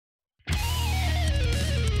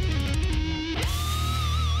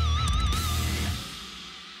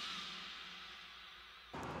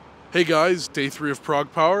Hey guys, day 3 of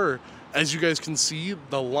ProgPower. As you guys can see,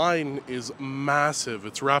 the line is massive.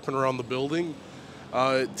 It's wrapping around the building.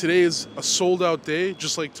 Today is a sold out day,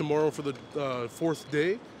 just like tomorrow for the 4th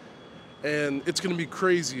day. And it's going to be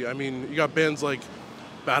crazy. I mean, you got bands like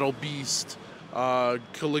Battle Beast,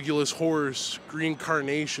 Caligula's Horse, Green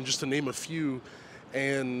Carnation, just to name a few.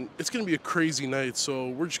 And it's going to be a crazy night, so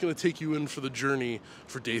we're just going to take you in for the journey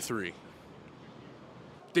for day 3.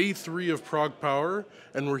 Day 3 of ProgPower,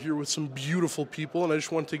 and we're here with some beautiful people, and I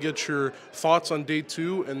just want to get your thoughts on day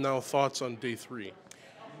 2 and now thoughts on day 3.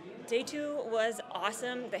 Day 2 was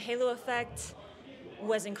awesome. The halo effect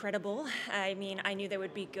was incredible. I mean, I knew they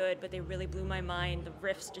would be good, but they really blew my mind. The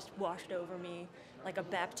riffs just washed over me like a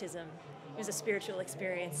baptism. It was a spiritual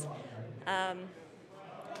experience.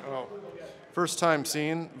 First time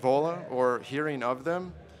seeing Vola or hearing of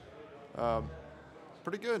them,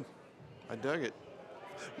 pretty good. I dug it.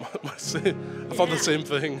 I thought the same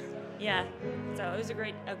thing. Yeah, so it was a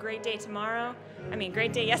great day tomorrow. I mean,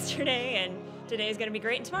 great day yesterday, and today is going to be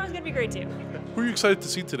great, and tomorrow's going to be great too. Who are you excited to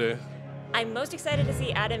see today? I'm most excited to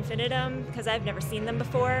see Ad Infinitum because I've never seen them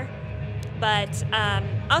before, but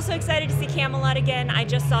also excited to see Camelot again. I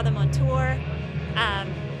just saw them on tour,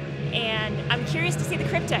 and I'm curious to see the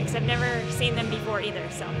Cryptex. I've never seen them before either,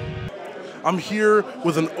 so. I'm here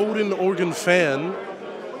with an Odin Organ fan.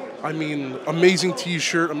 I mean, amazing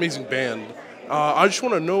t-shirt, amazing band. I just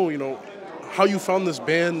want to know, how you found this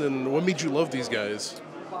band and what made you love these guys.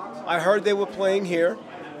 I heard they were playing here,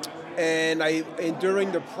 and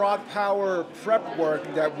during the ProgPower prep work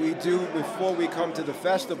that we do before we come to the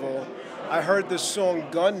festival, I heard the song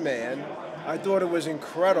Gunman. I thought it was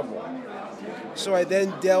incredible. So I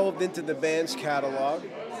then delved into the band's catalog,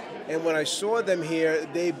 and when I saw them here,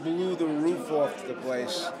 they blew the roof off the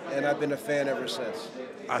place, and I've been a fan ever since.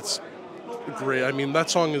 That's great. I mean, that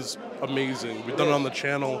song is amazing. We've done it on the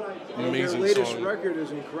channel. Amazing song. Their latest song. record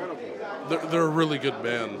is incredible. They're a really good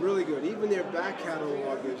band. Really good. Even their back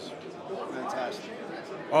catalog is fantastic.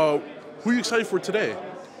 Who are you excited for today?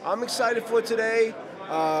 I'm excited for today.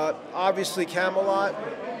 Obviously, Camelot,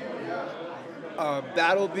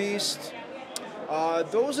 Battle Beast.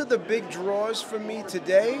 Those are the big draws for me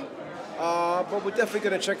today. But we're definitely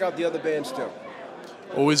going to check out the other bands too.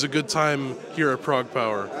 Always a good time here at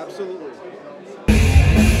ProgPower. Absolutely.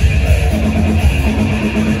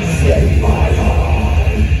 Take my heart,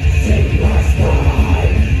 take my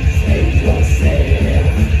stride, take your sin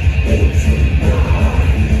into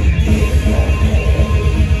mine. Give your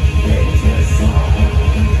name, raise your song.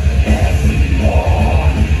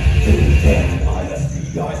 Everyone to them.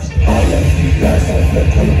 I am the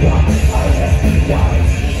Cobra,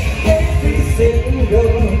 every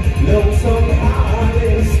single lonesome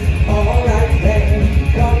artist. Alright then,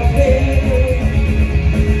 come in.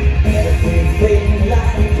 Everything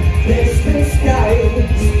like distant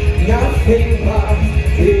skies, nothing but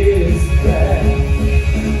is there.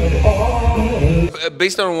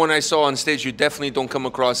 Based on what I saw on stage, you definitely don't come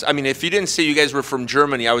across. I mean, if you didn't say you guys were from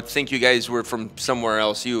Germany, I would think you guys were from somewhere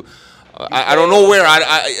else. I don't know where.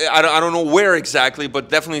 I don't know where exactly, but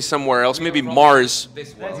definitely somewhere else. Maybe Mars.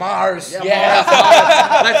 Mars.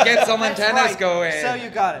 Yeah. Let's get some antennas going. So you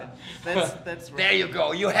got it. That's right. There you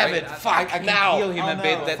go. You have it. Fuck. I can feel him a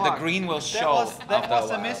bit. That the green will show. That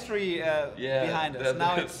was a mystery behind us.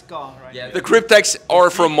 Now it's gone, right? Yeah. The Cryptex are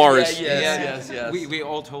from Mars. Yes. We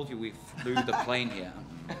all told you we flew the plane here.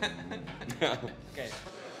 Okay.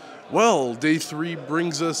 Well, day 3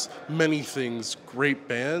 brings us many things, great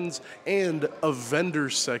bands, and a vendor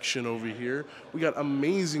section over here. We got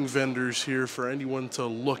amazing vendors here for anyone to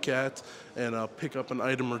look at and pick up an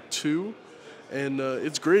item or two. And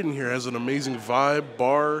it's great in here, it has an amazing vibe,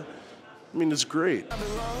 bar. I mean, it's great.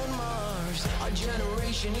 Our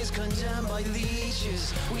generation is condemned by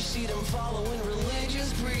leeches. We see them following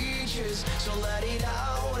religious preachers. So let it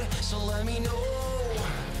out, so let me know.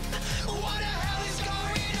 What the hell is going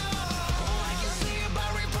on? All I can see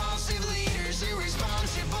about repulsive leaders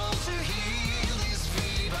irresponsible to heal this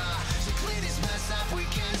fever. To clean this mess up, we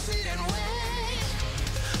can't sit and wait.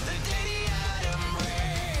 The day the atom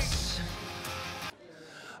breaks.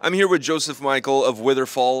 I'm here with Joseph Michael of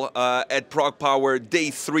Witherfall at ProgPower Day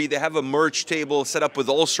 3. They have a merch table set up with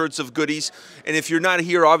all sorts of goodies. And if you're not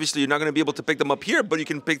here, obviously you're not going to be able to pick them up here, but you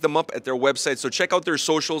can pick them up at their website. So check out their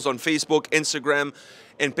socials on Facebook, Instagram,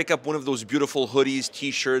 and pick up one of those beautiful hoodies,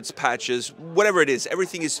 t-shirts, patches, whatever it is.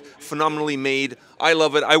 Everything is phenomenally made. I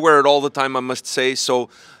love it. I wear it all the time, I must say. So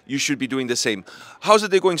you should be doing the same. How's the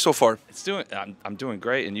day going so far? I'm doing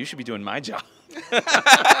great, and you should be doing my job.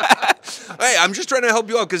 Hey, I'm just trying to help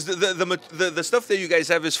you out because the stuff that you guys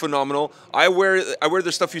have is phenomenal. I wear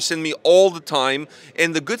the stuff you send me all the time,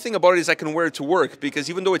 and the good thing about it is I can wear it to work because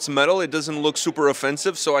even though it's metal, it doesn't look super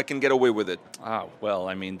offensive, so I can get away with it. Oh, well,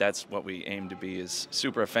 I mean, that's what we aim to be, is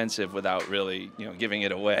super offensive without really, giving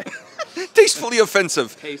it away. Tastefully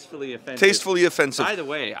offensive. Tastefully offensive. Tastefully offensive. By the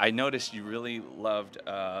way, I noticed you really loved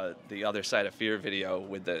the Other Side of Fear video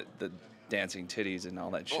with the dancing titties and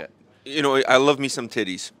all that shit. You know, I love me some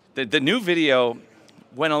titties. The new video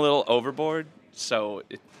went a little overboard, so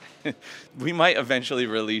we might eventually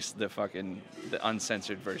release the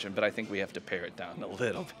uncensored version, but I think we have to pare it down a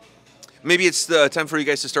little bit. Maybe it's the time for you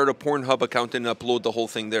guys to start a Pornhub account and upload the whole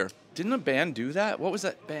thing there. Didn't a band do that? What was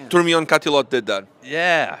that band? Turmion Katilot did that.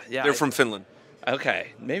 Yeah. They're from Finland.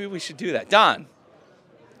 Okay, maybe we should do that. Don,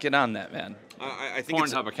 get on that, man. I think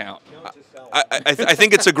Pornhub account. I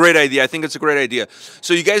think it's a great idea. I think it's a great idea.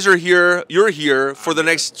 So you guys are here. You're here for the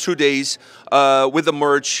next 2 days with the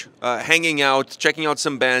merch, hanging out, checking out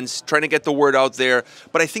some bands, trying to get the word out there.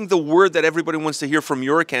 But I think the word that everybody wants to hear from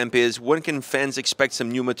your camp is, when can fans expect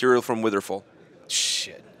some new material from Witherfall?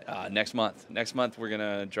 Shit. Next month. Next month we're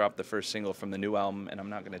gonna drop the first single from the new album, and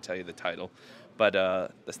I'm not gonna tell you the title, but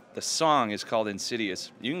the song is called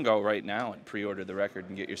Insidious. You can go right now and pre-order the record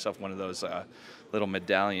and get yourself one of those little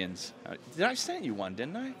medallions. Did I send you one?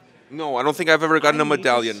 Didn't I? No, I don't think I've ever gotten a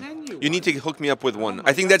medallion. You need to hook me up with one.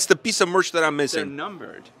 I think that's the piece of merch that I'm missing. They're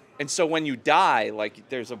numbered, and so when you die, like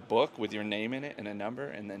there's a book with your name in it and a number,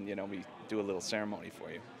 and then we do a little ceremony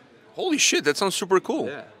for you. Holy shit, that sounds super cool.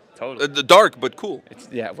 Yeah. Totally. Dark, but cool.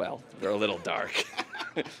 Well, they're a little dark.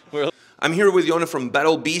 I'm here with Yona from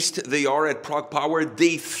Battle Beast. They are at ProgPower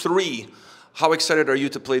Day 3. How excited are you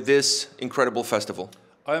to play this incredible festival?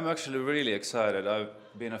 I'm actually really excited. I've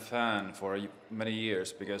been a fan for many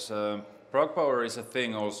years because ProgPower is a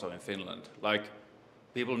thing also in Finland. Like,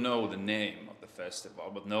 people know the name of the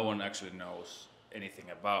festival, but no one actually knows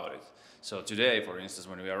anything about it. So today, for instance,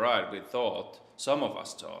 when we arrived, some of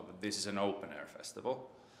us thought that this is an open-air festival.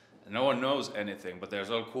 No one knows anything, but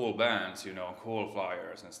there's all cool bands, cool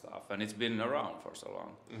flyers and stuff, and it's been around for so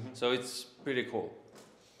long. So it's pretty cool.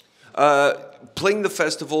 Playing the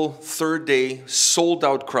festival, 3rd day,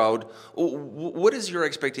 sold-out crowd. What is your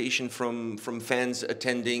expectation from fans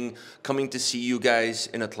attending, coming to see you guys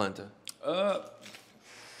in Atlanta?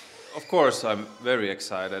 Of course, I'm very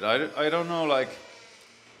excited. I don't know, like,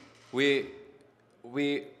 we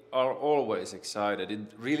are always excited.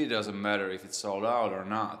 It really doesn't matter if it's sold out or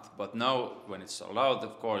not. But now, when it's sold out,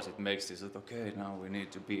 of course, it makes this, okay, now we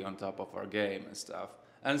need to be on top of our game and stuff.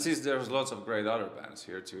 And since there's lots of great other bands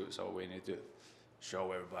here too, so we need to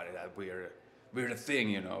show everybody that we're the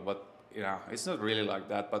thing, But, it's not really like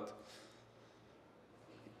that, but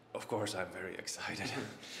of course, I'm very excited.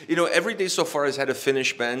 Every day so far has had a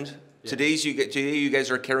Finnish band. Yeah. Today you guys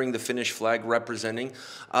are carrying the Finnish flag, representing.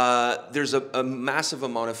 There's a massive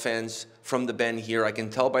amount of fans from the band here. I can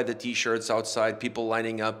tell by the T-shirts outside, people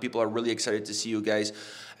lining up. People are really excited to see you guys.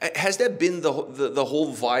 Has that been the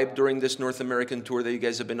whole vibe during this North American tour that you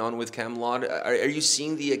guys have been on with Camelot? Are you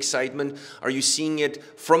seeing the excitement? Are you seeing it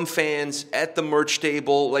from fans at the merch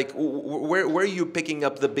table? Like, where are you picking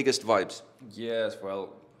up the biggest vibes? Yes, well,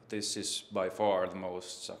 this is by far the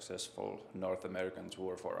most successful North American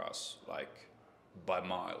tour for us, like by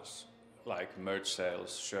miles. Like merch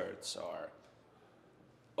sales, shirts are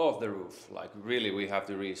off the roof. Like really, we have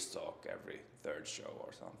to restock every 3rd show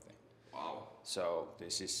or something. Wow. So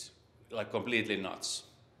this is like completely nuts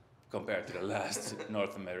compared to the last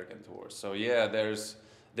North American tour. So yeah, there's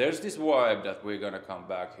this vibe that we're gonna come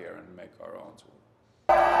back here and make our own tour.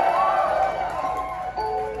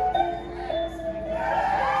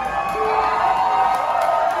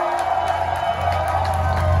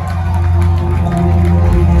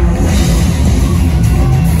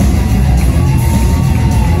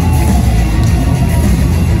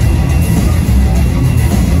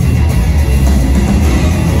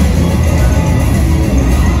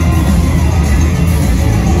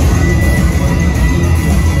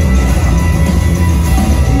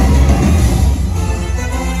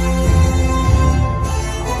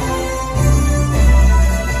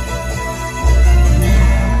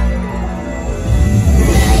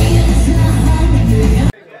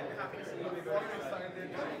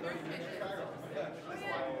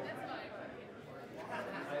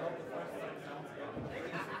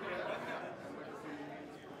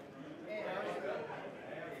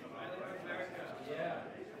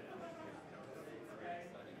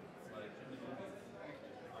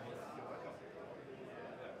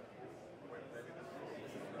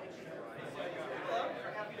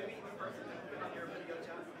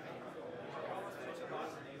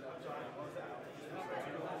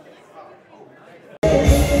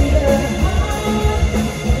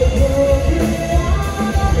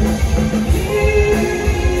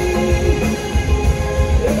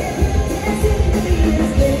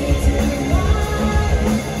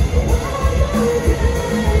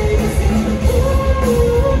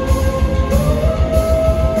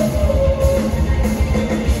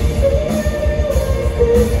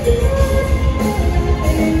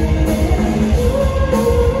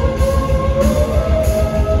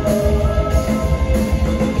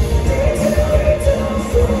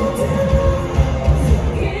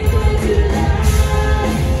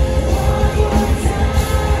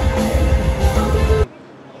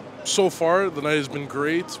 So far, the night has been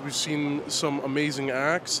great. We've seen some amazing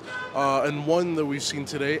acts, and one that we've seen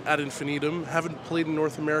today, Ad Infinitum, haven't played in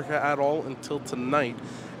North America at all until tonight,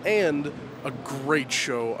 and a great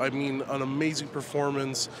show. I mean, an amazing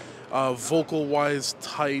performance, vocal-wise,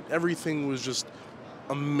 tight. Everything was just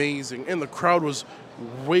amazing, and the crowd was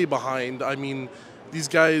way behind. I mean, these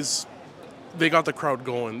guys, they got the crowd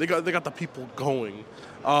going. They got the people going.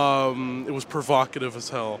 It was provocative as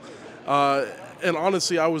hell. And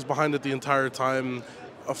honestly, I was behind it the entire time.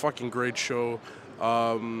 A fucking great show.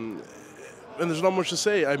 And there's not much to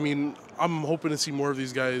say. I mean, I'm hoping to see more of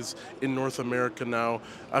these guys in North America now.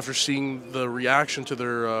 After seeing the reaction to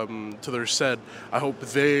their set, I hope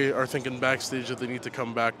they are thinking backstage that they need to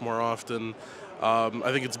come back more often.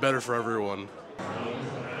 I think it's better for everyone.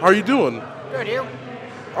 How are you doing? Good, you?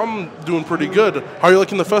 I'm doing pretty good. How are you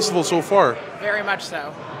liking the festival so far? Very much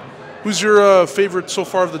so. Who's your favorite so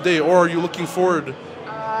far of the day, or are you looking forward?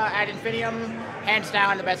 Ad Infinitum, hands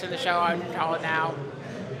down the best of the show, I would call it now.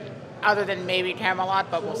 Other than maybe Camelot,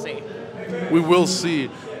 but we'll see. We will see.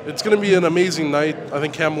 It's going to be an amazing night. I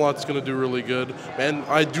think Camelot's going to do really good. And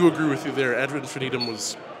I do agree with you there. Ad Infinitum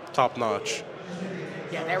was top notch.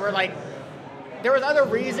 Yeah, they were like, there was other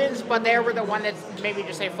reasons, but they were the one that maybe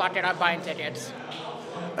just say, fuck it, I'm buying tickets.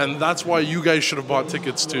 And that's why you guys should have bought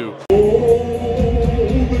tickets too.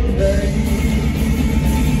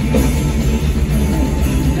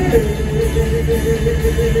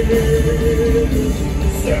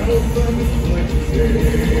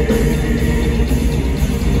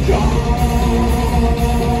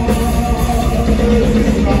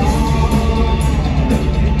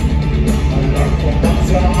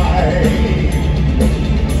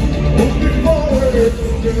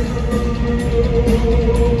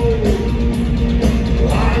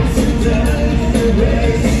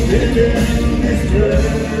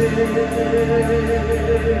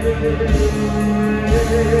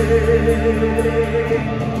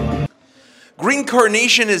 Green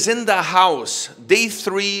Carnation is in the house. Day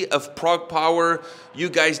 3 of ProgPower. You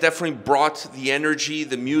guys definitely brought the energy,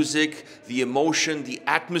 the music, the emotion, the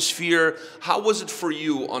atmosphere. How was it for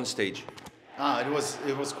you on stage? It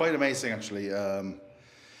was quite amazing, actually.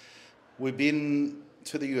 We've been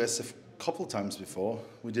to the US a couple times before.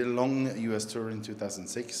 We did a long US tour in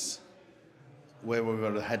 2006, where we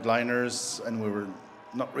were the headliners, and we were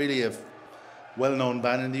not really a well-known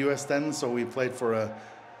band in the US then, so we played for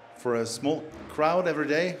a small crowd every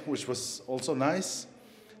day, which was also nice.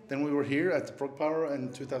 Then we were here at the ProgPower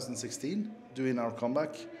in 2016 doing our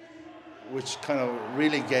comeback, which kind of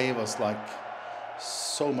really gave us like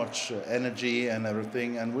so much energy and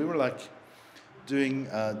everything. And we were like doing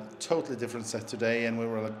a totally different set today, and we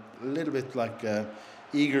were like a little bit like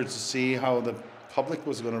eager to see how the public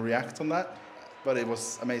was going to react on that. But it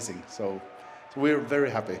was amazing, so we were very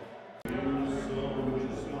happy.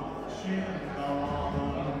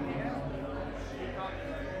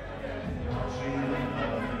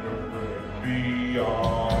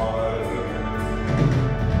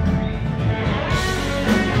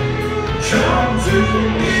 Come to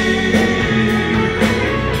me.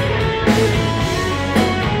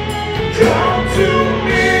 Come to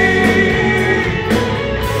me.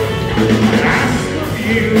 Ask of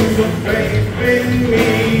you for faith in me.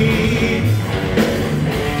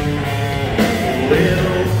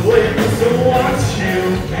 Little glimpse of what you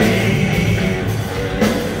be.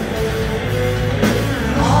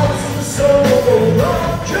 Hearts and soul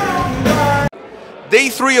of John. Day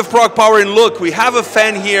 3 of ProgPower, and look, we have a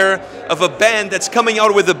fan here of a band that's coming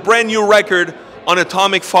out with a brand new record on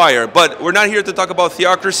Atomic Fire. But we're not here to talk about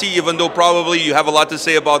Theocracy, even though probably you have a lot to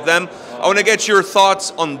say about them. I want to get your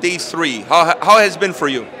thoughts on Day 3. How has it been for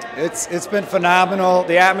you? It's been phenomenal.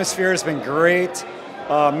 The atmosphere has been great.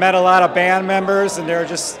 Met a lot of band members, and they're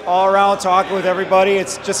just all around talking with everybody.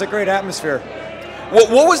 It's just a great atmosphere.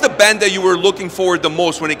 What was the band that you were looking forward the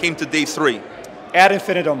most when it came to Day 3? Ad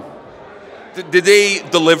Infinitum. Did they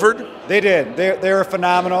delivered? They did. They were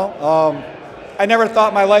phenomenal. I never thought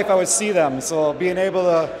in my life I would see them. So being able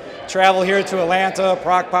to travel here to Atlanta,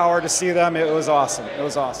 ProgPower, to see them, it was awesome. It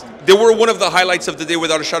was awesome. They were one of the highlights of the day,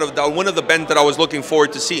 without a shadow of doubt. One of the bands that I was looking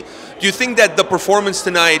forward to see. Do you think that the performance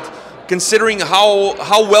tonight, considering how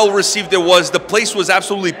well received it was, the place was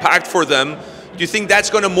absolutely packed for them? Do you think that's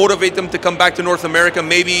going to motivate them to come back to North America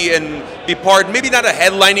maybe and be part, maybe not a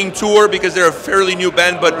headlining tour because they're a fairly new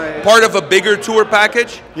band, but part of a bigger tour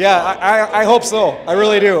package? Yeah, I hope so. I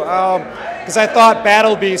really do. Because I thought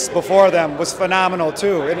Battle Beast before them was phenomenal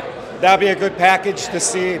too. And that'd be a good package to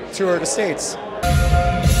see tour the States.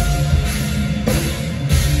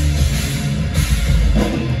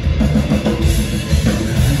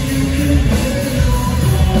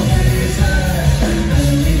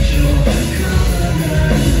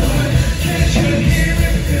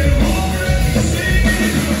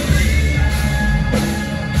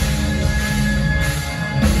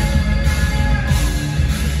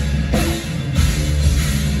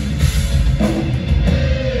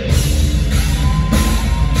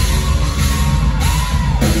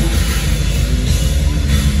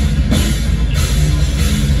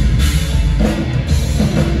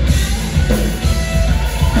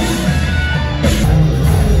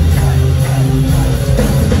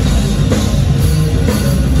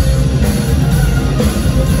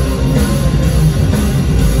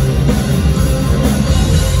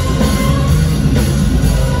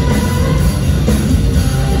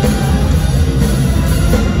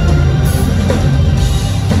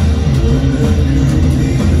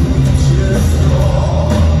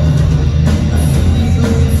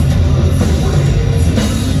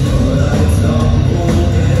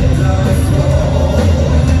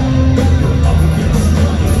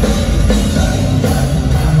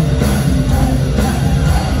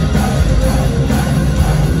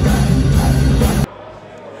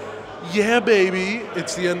 Yeah, baby.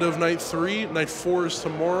 It's the end of night 3. Night 4 is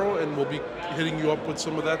tomorrow, and we'll be hitting you up with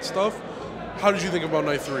some of that stuff. How did you think about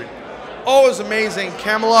night 3? Oh, it was amazing.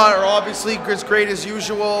 Camelot are obviously as great as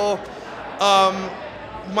usual.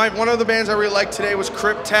 One of the bands I really liked today was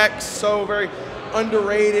Cryptex, so very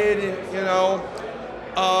underrated, you know.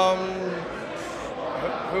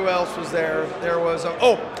 Who else was there? There was,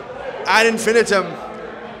 Ad Infinitum,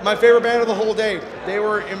 my favorite band of the whole day. They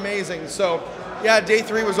were amazing. So, yeah, day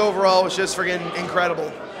 3 was just friggin'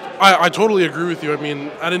 incredible. I totally agree with you. I mean,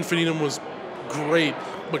 Ad Infinitum was great,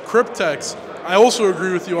 but Cryptex, I also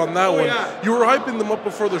agree with you on that one. Yeah. You were hyping them up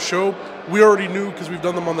before the show. We already knew because we've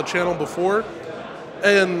done them on the channel before.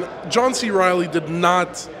 And John C. Reilly did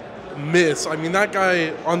not miss. I mean, that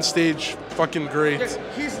guy on stage, fucking great.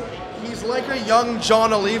 He's like a young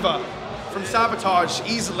John Oliva from Sabotage.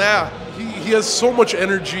 He's there. He has so much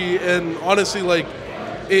energy, and honestly, like,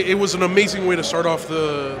 it was an amazing way to start off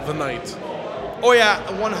the night. Oh yeah,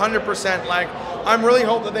 100%. Like, I'm really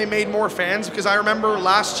hope that they made more fans, because I remember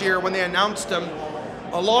last year when they announced them,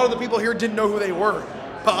 a lot of the people here didn't know who they were.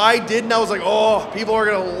 But I did, and I was like, oh, people are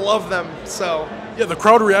gonna love them, so. Yeah, the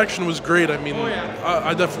crowd reaction was great. I mean, Oh, yeah.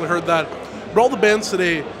 I definitely heard that. But all the bands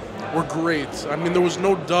today were great. I mean, there was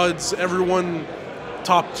no duds. Everyone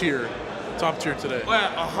top tier today. Oh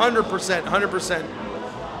yeah, 100%, 100%.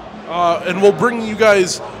 And we'll bring you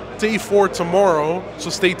guys day 4 tomorrow, so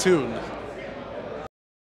stay tuned.